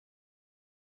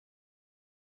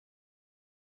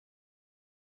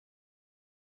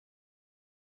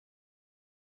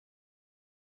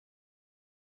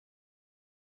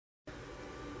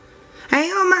Hey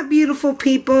all my beautiful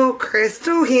people,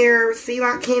 Crystal here, Sea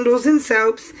Light Candles and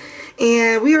Soaps,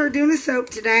 and we are doing a soap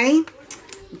today.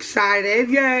 Excited,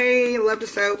 yay, love the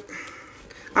soap.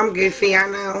 I'm goofy, I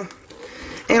know.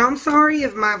 And I'm sorry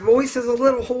if my voice is a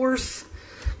little hoarse,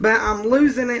 but I'm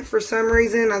losing it for some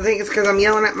reason. I think it's because I'm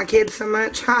yelling at my kids so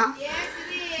much. Ha. Yes,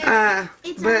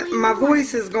 it is. But my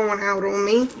voice is going out on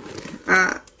me.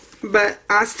 But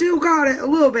I still got it a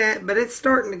little bit, but it's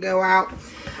starting to go out.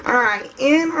 Alright,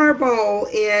 in our bowl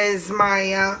is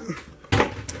my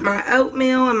my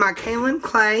oatmeal and my kaolin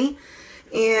clay.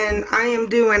 And I am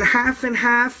doing half and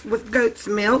half with goat's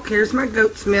milk. Here's my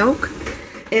goat's milk.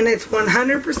 And it's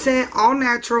 100% all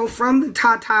natural from the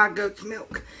Tata goat's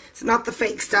milk. It's not the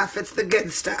fake stuff, it's the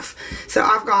good stuff. So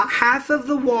I've got half of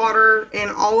the water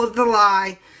and all of the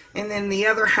lye, and then the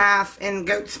other half in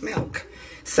goat's milk.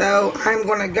 So I'm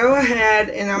going to go ahead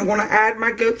and I'm going to add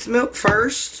my goat's milk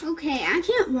first. Okay, I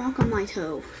can't walk on my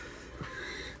toe.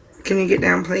 Can you get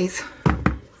down, please?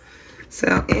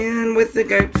 So in with the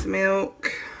goat's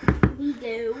milk. We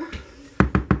go.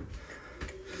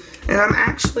 And I'm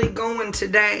actually going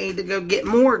today to go get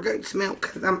more goat's milk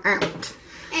because I'm out.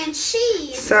 And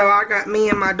cheese. So I got me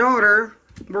and my daughter.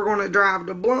 We're going to drive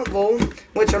to Bluntville,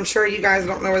 which I'm sure you guys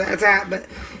don't know where that's at, but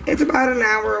it's about an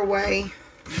hour away.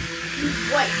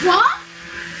 Wait, what?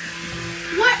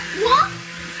 What?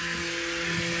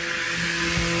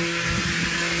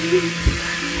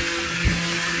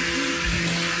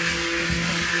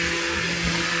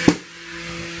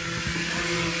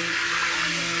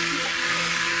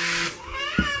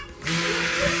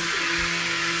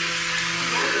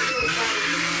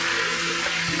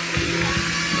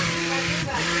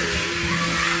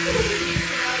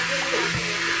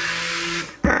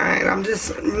 I'm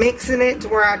just mixing it to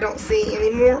where I don't see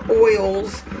any more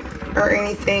oils or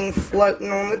anything floating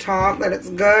on the top, but it's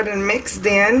good and mixed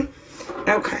in.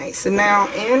 Okay, so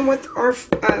now in with our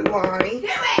lye,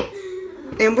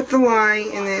 in with the lye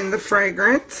and then the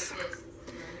fragrance.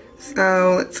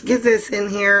 So let's get this in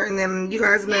here, and then you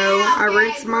guys know I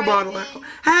rinse my bottle out.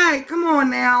 Hey, come on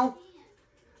now.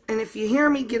 And if you hear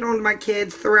me get on my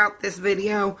kids throughout this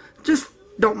video, just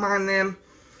don't mind them.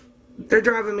 They're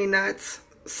driving me nuts.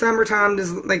 Summertime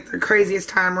is like the craziest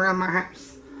time around my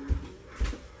house.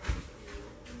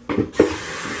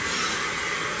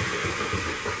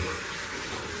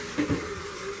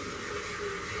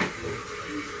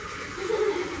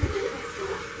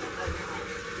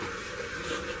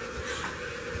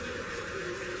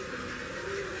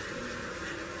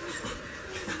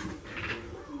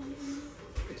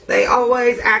 They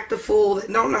always act a fool.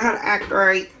 They don't know how to act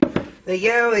right. They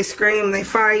yell, they scream, they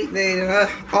fight, they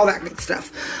all that good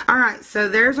stuff. Alright, so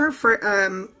there's our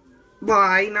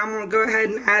lye. Now I'm going to go ahead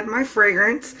and add my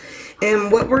fragrance.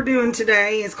 And what we're doing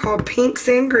today is called Pink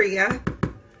Sangria.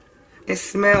 It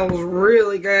smells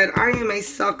really good. I am a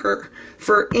sucker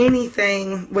for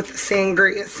anything with a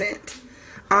sangria scent.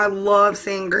 I love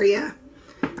sangria.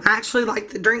 I actually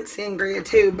like to drink sangria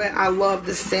too, but I love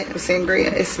the scent of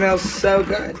sangria. It smells so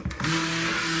good.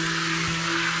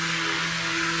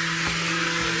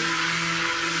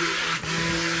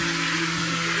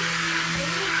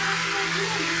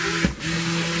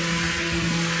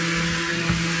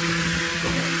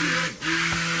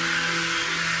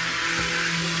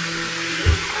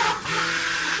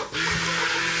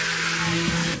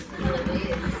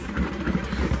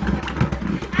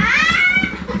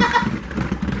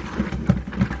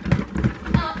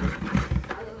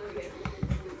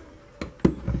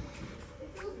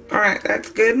 Alright, that's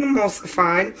good and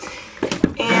emulsified.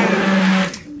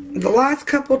 And the last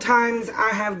couple times I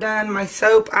have done my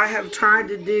soap, I have tried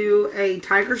to do a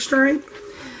tiger stripe,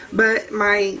 but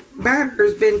my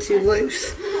batter's been too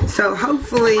loose. So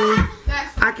hopefully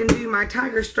I can do my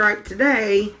tiger stripe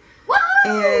today.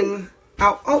 And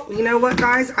oh, you know what,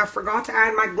 guys? I forgot to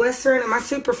add my glycerin and my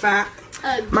super fat,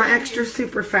 my extra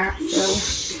super fat.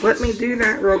 So let me do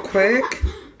that real quick.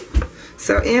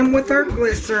 So in with our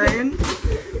glycerin.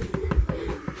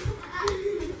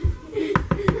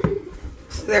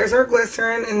 So there's our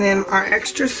glycerin, and then our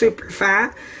extra super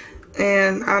fat.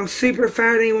 And I'm super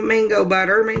fatty with mango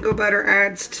butter. Mango butter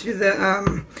adds to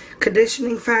the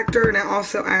conditioning factor, and it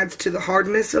also adds to the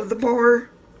hardness of the bar.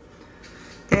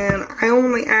 And I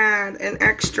only add an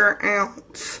extra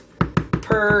ounce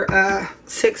per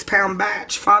 6-pound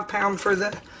batch. 5 pound for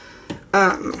the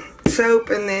soap,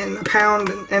 and then 1.5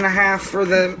 pounds for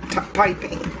the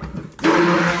piping.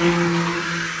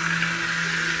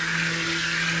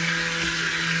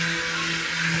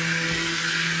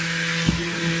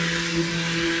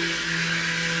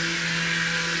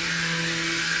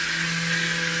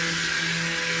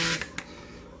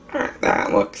 Alright,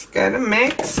 that looks good. get them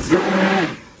mixed.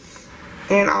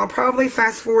 And I'll probably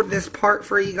fast forward this part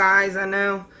for you guys. I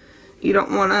know you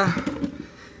don't want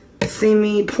to see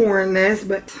me pouring this,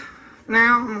 but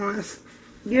now I'm going to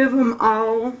give them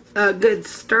all a good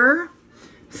stir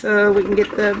so we can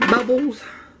get the bubbles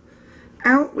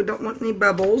out. We don't want any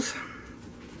bubbles.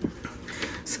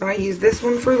 So I use this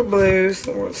one for the blue.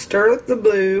 So we'll stir up the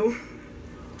blue.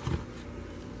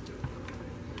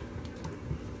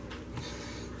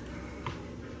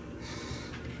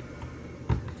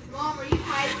 Mom, are you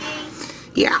piping?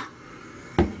 Yeah.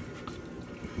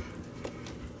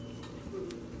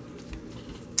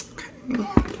 Okay.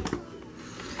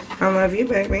 I love you,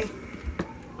 baby.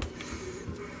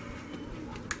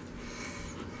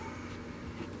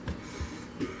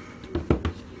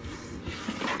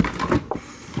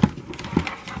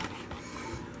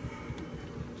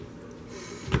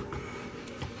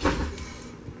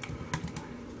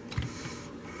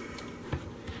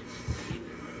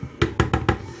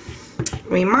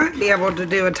 We might be able to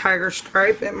do a tiger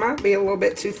stripe. It might be a little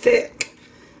bit too thick,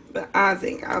 but I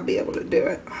think I'll be able to do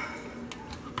it.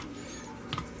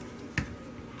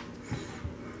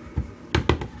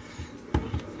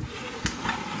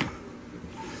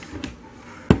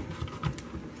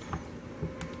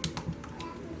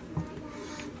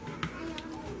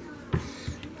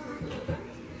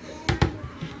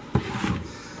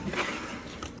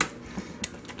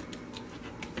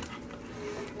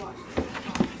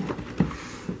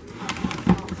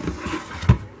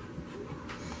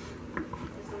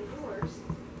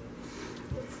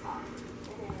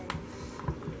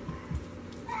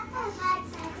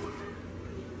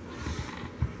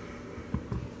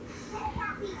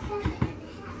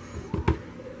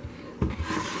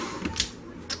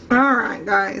 Alright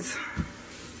guys,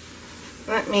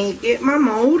 let me get my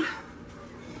mold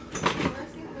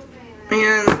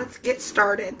and let's get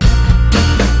started.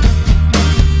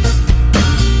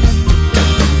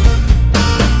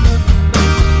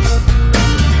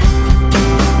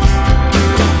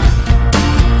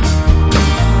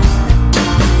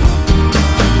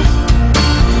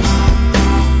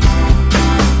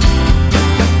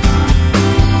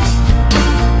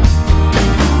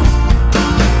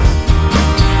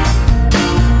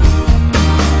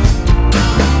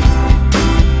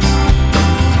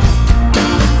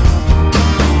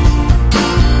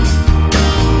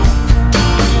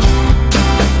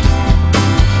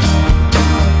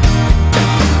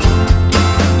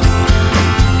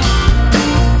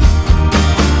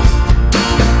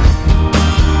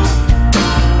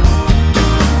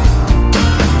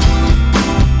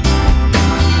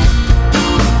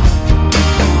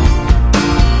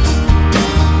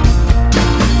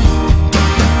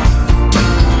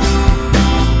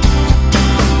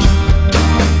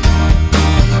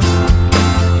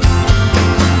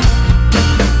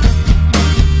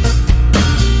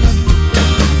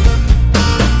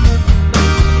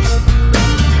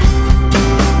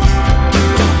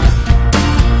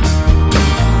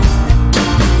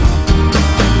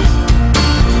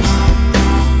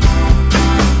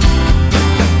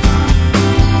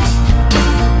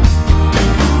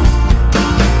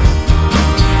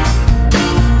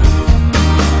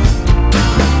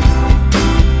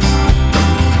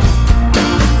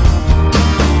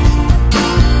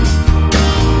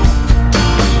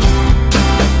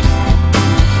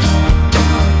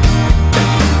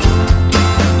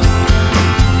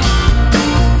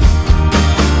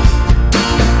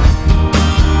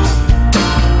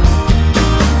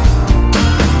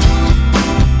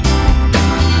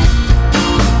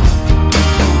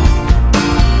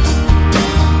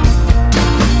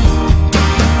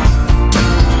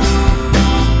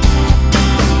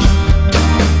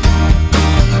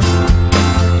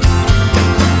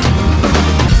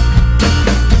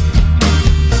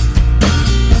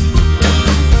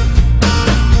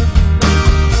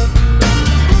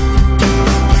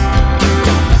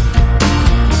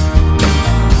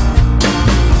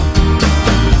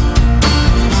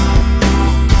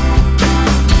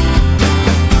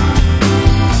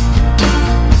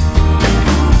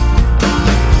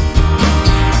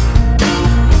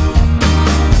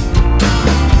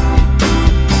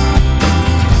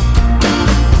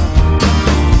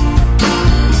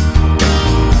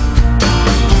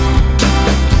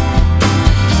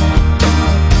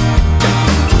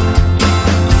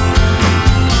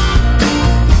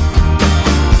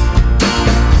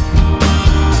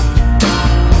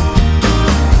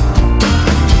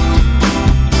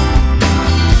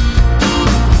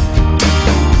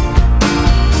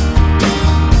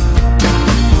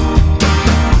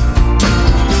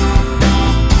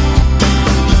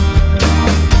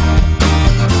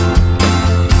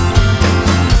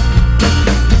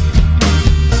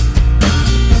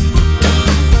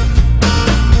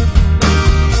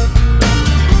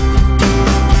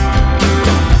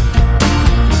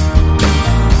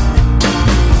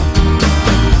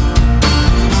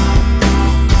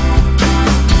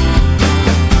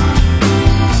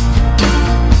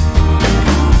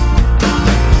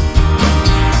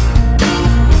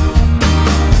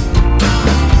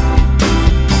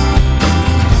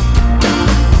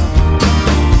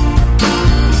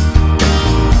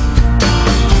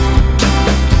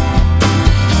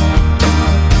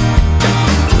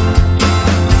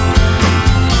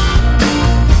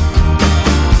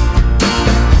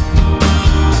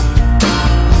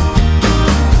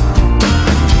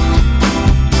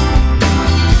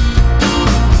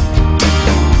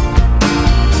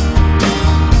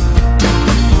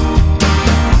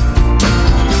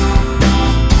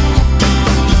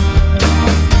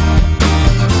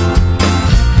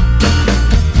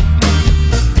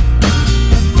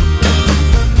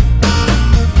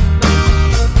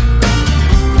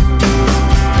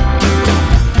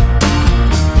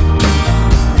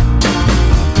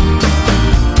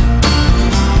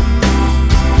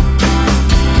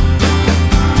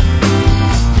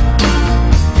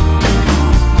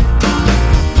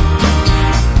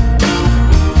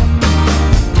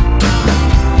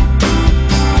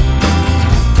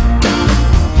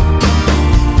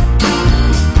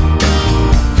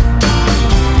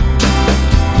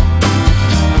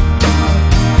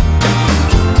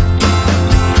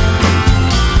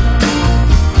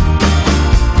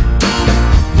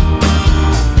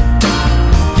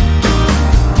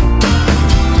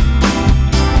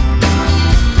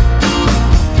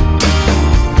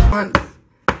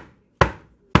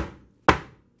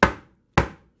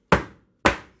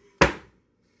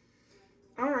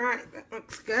 That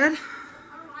looks good.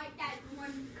 Alright, that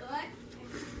one good.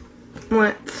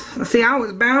 Let's see, I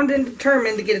was bound and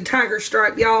determined to get a tiger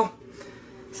stripe, y'all.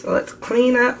 So let's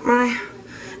clean up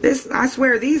this. I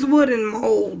swear, these wooden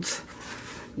molds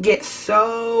get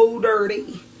so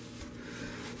dirty.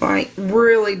 Like,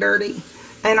 really dirty.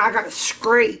 And I gotta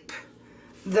scrape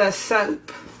the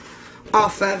soap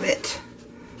off of it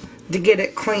to get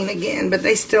it clean again, but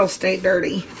they still stay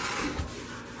dirty.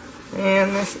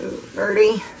 And this is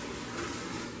dirty.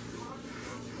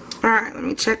 Alright, let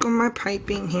me check on my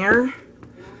piping here.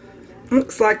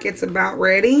 Looks like it's about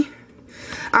ready.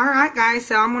 Alright guys,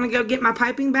 so I'm going to go get my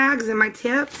piping bags and my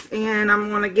tips, and I'm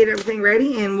going to get everything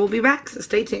ready, and we'll be back, so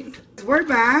stay tuned. We're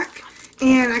back,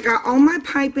 and I got all my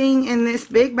piping in this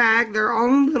big bag. They're all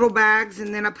in little bags,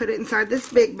 and then I put it inside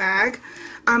this big bag.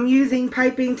 I'm using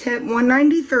piping tip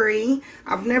 193.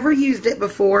 I've never used it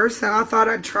before, so I thought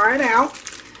I'd try it out.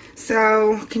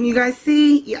 So, can you guys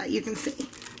see? Yeah, you can see.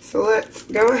 So let's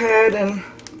go ahead and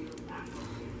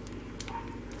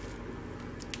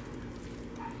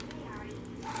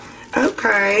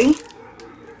okay.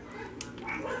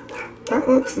 That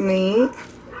looks neat.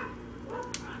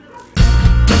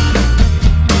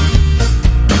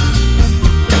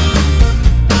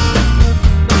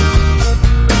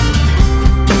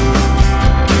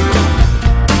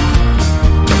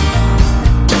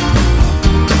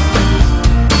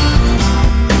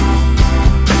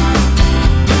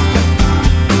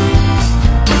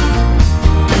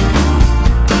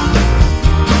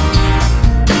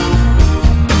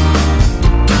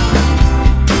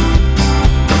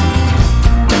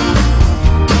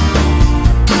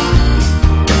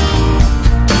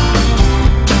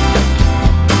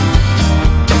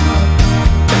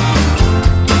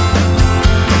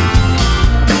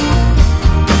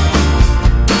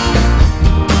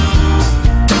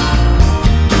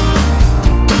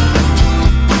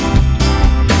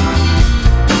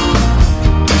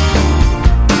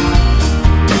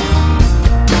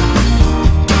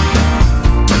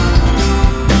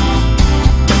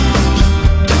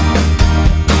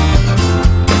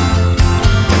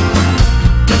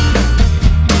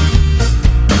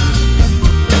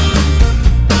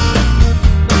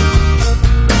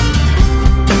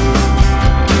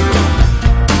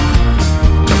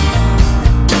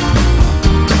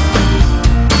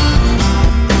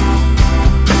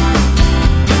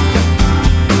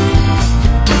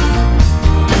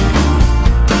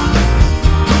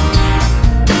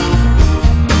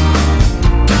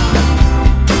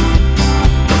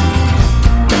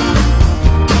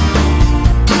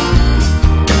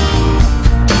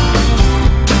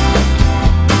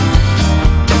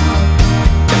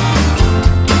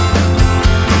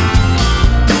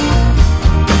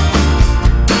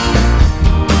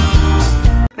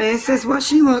 This is what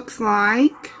she looks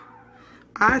like.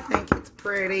 I think it's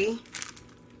pretty.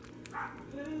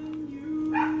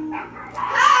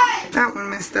 That one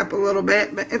messed up a little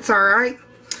bit, but it's alright.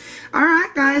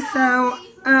 Alright guys, so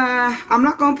I'm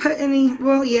not going to put any,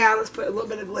 well yeah, let's put a little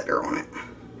bit of glitter on it.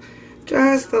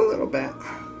 Just a little bit.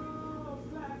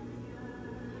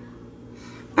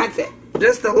 That's it.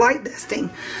 Just a light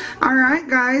dusting. Alright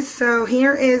guys, so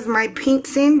here is my pink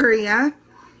sangria.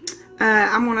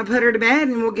 I'm going to put her to bed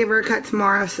and we'll give her a cut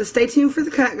tomorrow. So stay tuned for the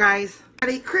cut, guys.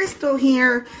 Crystal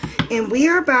here, and we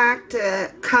are back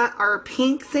to cut our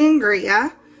pink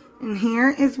sangria. And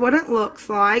here is what it looks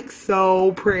like.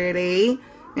 So pretty.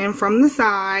 And from the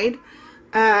side.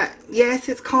 Yes,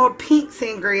 it's called pink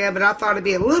sangria, but I thought it'd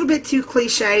be a little bit too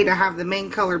cliche to have the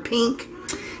main color pink.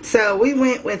 So we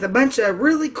went with a bunch of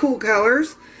really cool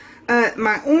colors.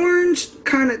 My orange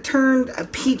kind of turned a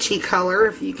peachy color,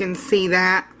 if you can see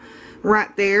that.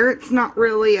 Right there. It's not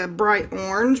really a bright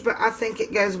orange, but I think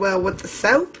it goes well with the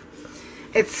soap.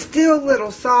 It's still a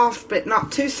little soft, but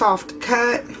not too soft to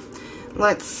cut.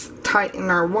 Let's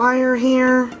tighten our wire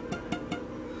here.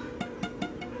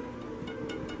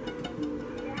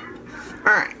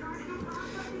 Alright.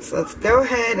 So let's go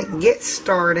ahead and get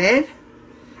started.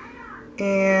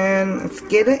 And let's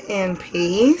get an end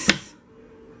piece.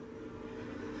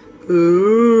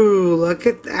 Ooh, look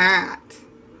at that.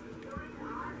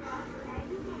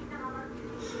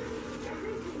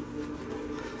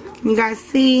 Can you guys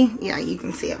see? Yeah, you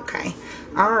can see okay.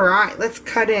 Alright, let's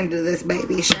cut into this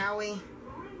baby, shall we?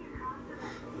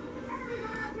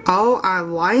 Oh, I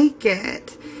like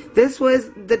it. This was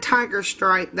the tiger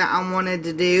stripe that I wanted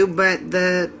to do, but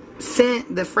the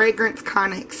scent, the fragrance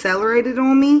kind of accelerated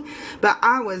on me. But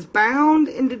I was bound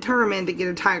and determined to get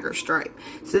a tiger stripe.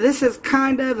 So this is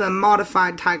kind of a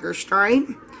modified tiger stripe.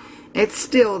 It's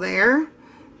still there.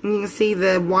 And you can see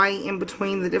the white in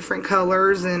between the different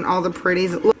colors and all the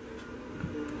pretties.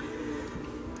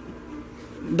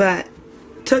 But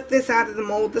took this out of the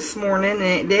mold this morning and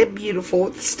it did beautiful.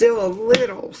 It's still a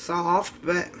little soft,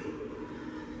 but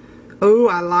oh,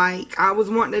 I was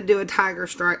wanting to do a tiger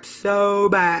stripe so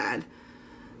bad.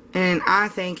 And I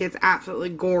think it's absolutely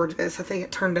gorgeous. I think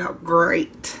it turned out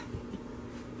great.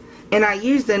 And I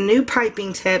used a new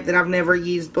piping tip that I've never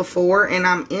used before, and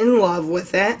I'm in love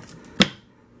with it.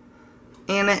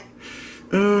 And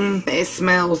it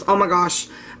smells, oh my gosh,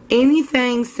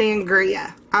 anything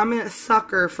sangria. I'm a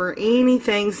sucker for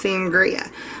anything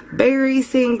sangria. Berry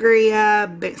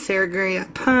sangria,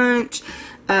 sangria punch,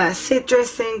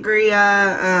 citrus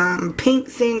sangria, pink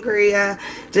sangria,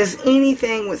 just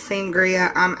anything with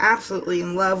sangria I'm absolutely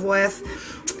in love with.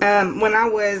 When I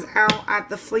was out at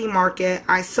the flea market,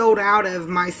 I sold out of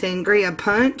my sangria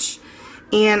punch,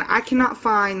 and I cannot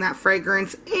find that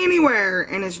fragrance anywhere,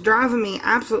 and it's driving me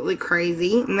absolutely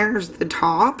crazy. And there's the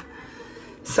top.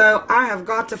 So I have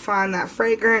got to find that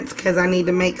fragrance because I need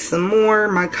to make some more.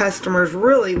 My customers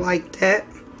really liked it.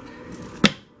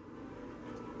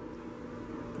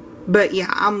 But yeah,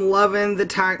 I'm loving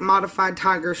the modified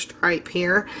tiger stripe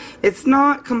here. It's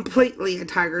not completely a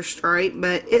tiger stripe,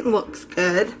 but it looks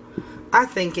good. I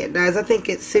think it does. I think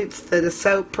it suits the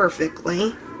soap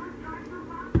perfectly.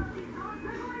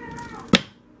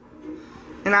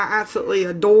 And I absolutely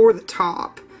adore the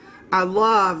top. I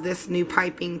love this new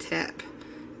piping tip.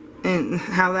 And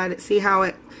how that, see how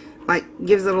it like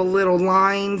gives it a little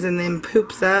lines and then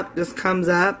poops up, just comes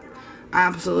up. I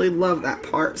absolutely love that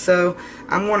part. So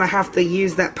I'm going to have to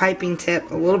use that piping tip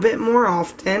a little bit more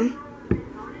often.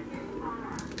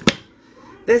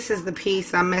 This is the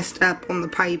piece I messed up on the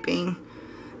piping.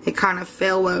 It kind of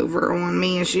fell over on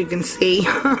me, as you can see.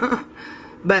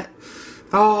 But,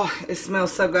 oh, it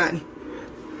smells so good.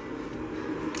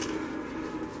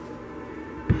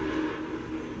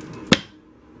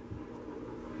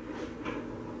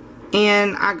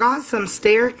 And I got some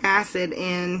stearic acid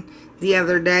in the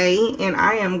other day, and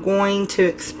I am going to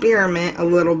experiment a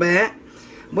little bit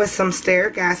with some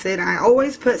stearic acid. I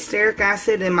always put stearic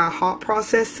acid in my hot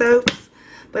process soaps,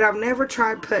 but I've never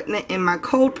tried putting it in my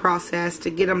cold process to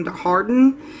get them to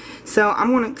harden. So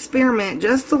I'm going to experiment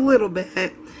just a little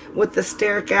bit with the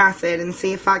stearic acid and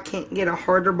see if I can't get a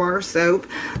harder bar soap.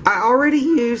 I already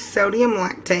used sodium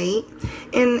lactate,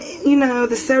 and you know,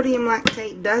 the sodium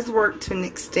lactate does work to an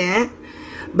extent,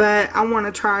 but I want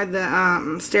to try the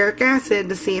stearic acid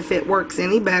to see if it works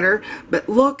any better. But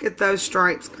look at those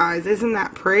stripes, guys. Isn't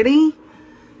that pretty?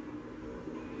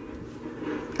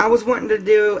 I was wanting to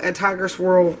do a tiger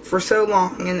swirl for so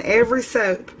long, and every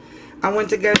soap I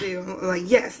went to go do, like,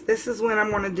 yes, this is when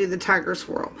I'm going to do the tiger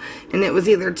swirl. And it was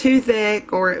either too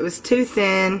thick or it was too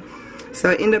thin. So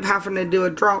I ended up having to do a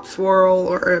drop swirl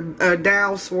or a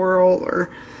dowel swirl or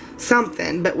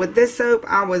something. But with this soap,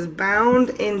 I was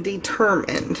bound and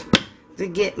determined to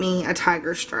get me a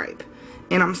tiger stripe.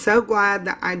 And I'm so glad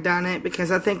that I done it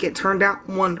because I think it turned out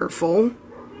wonderful.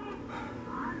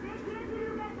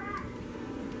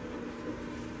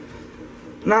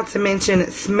 Not to mention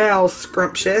it smells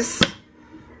scrumptious.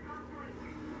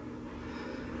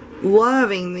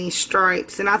 Loving these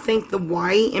stripes, and I think the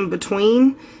white in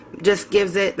between just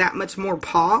gives it that much more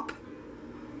pop.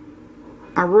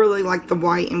 I really like the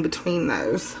white in between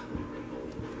those.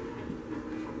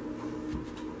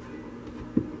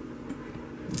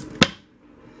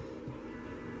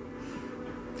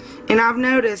 And I've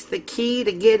noticed the key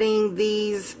to getting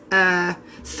these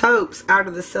soaps out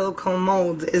of the silicone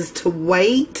molds is to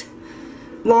wait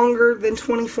longer than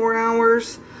 24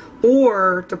 hours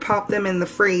or to pop them in the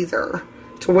freezer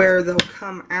to where they'll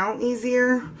come out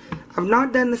easier. I've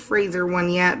not done the freezer one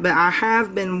yet, but I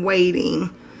have been waiting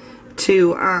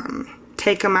to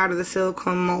take them out of the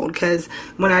silicone mold, because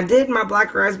when I did my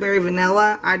black raspberry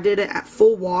vanilla, I did it at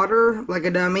full water like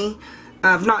a dummy.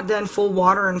 I've not done full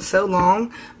water in so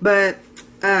long, but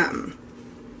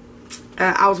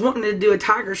I was wanting to do a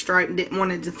tiger stripe and didn't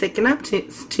want it to thicken up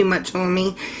too much on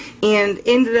me, and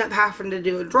ended up having to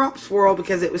do a drop swirl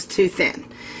because it was too thin.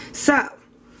 So,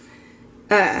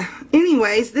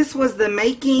 anyways, this was the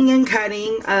making and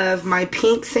cutting of my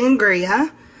pink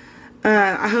sangria.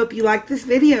 I hope you like this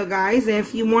video, guys, and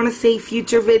if you want to see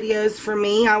future videos from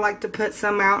me, I like to put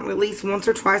some out at least once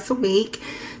or twice a week.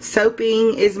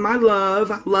 Soaping is my love.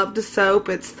 I love to soap.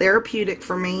 It's therapeutic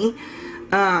for me.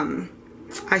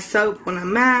 I soap when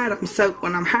I'm mad, I'm soap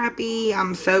when I'm happy,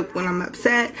 I'm soap when I'm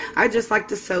upset. I just like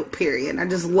to soap, period. I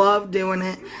just love doing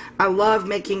it. I love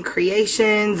making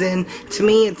creations, and to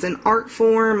me it's an art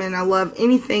form, and I love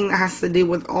anything that has to do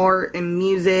with art and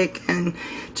music and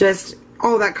just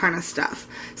all that kind of stuff.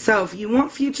 So if you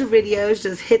want future videos,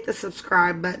 just hit the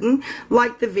subscribe button,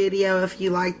 like the video if you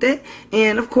liked it,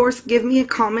 and of course give me a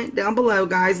comment down below,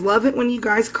 guys. Love it when you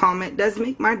guys comment. It does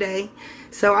make my day.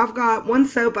 So I've got one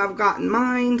soap I've got in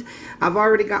mind. I've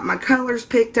already got my colors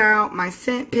picked out, my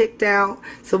scent picked out,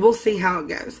 so we'll see how it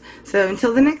goes. So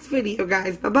until the next video,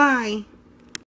 guys, bye bye.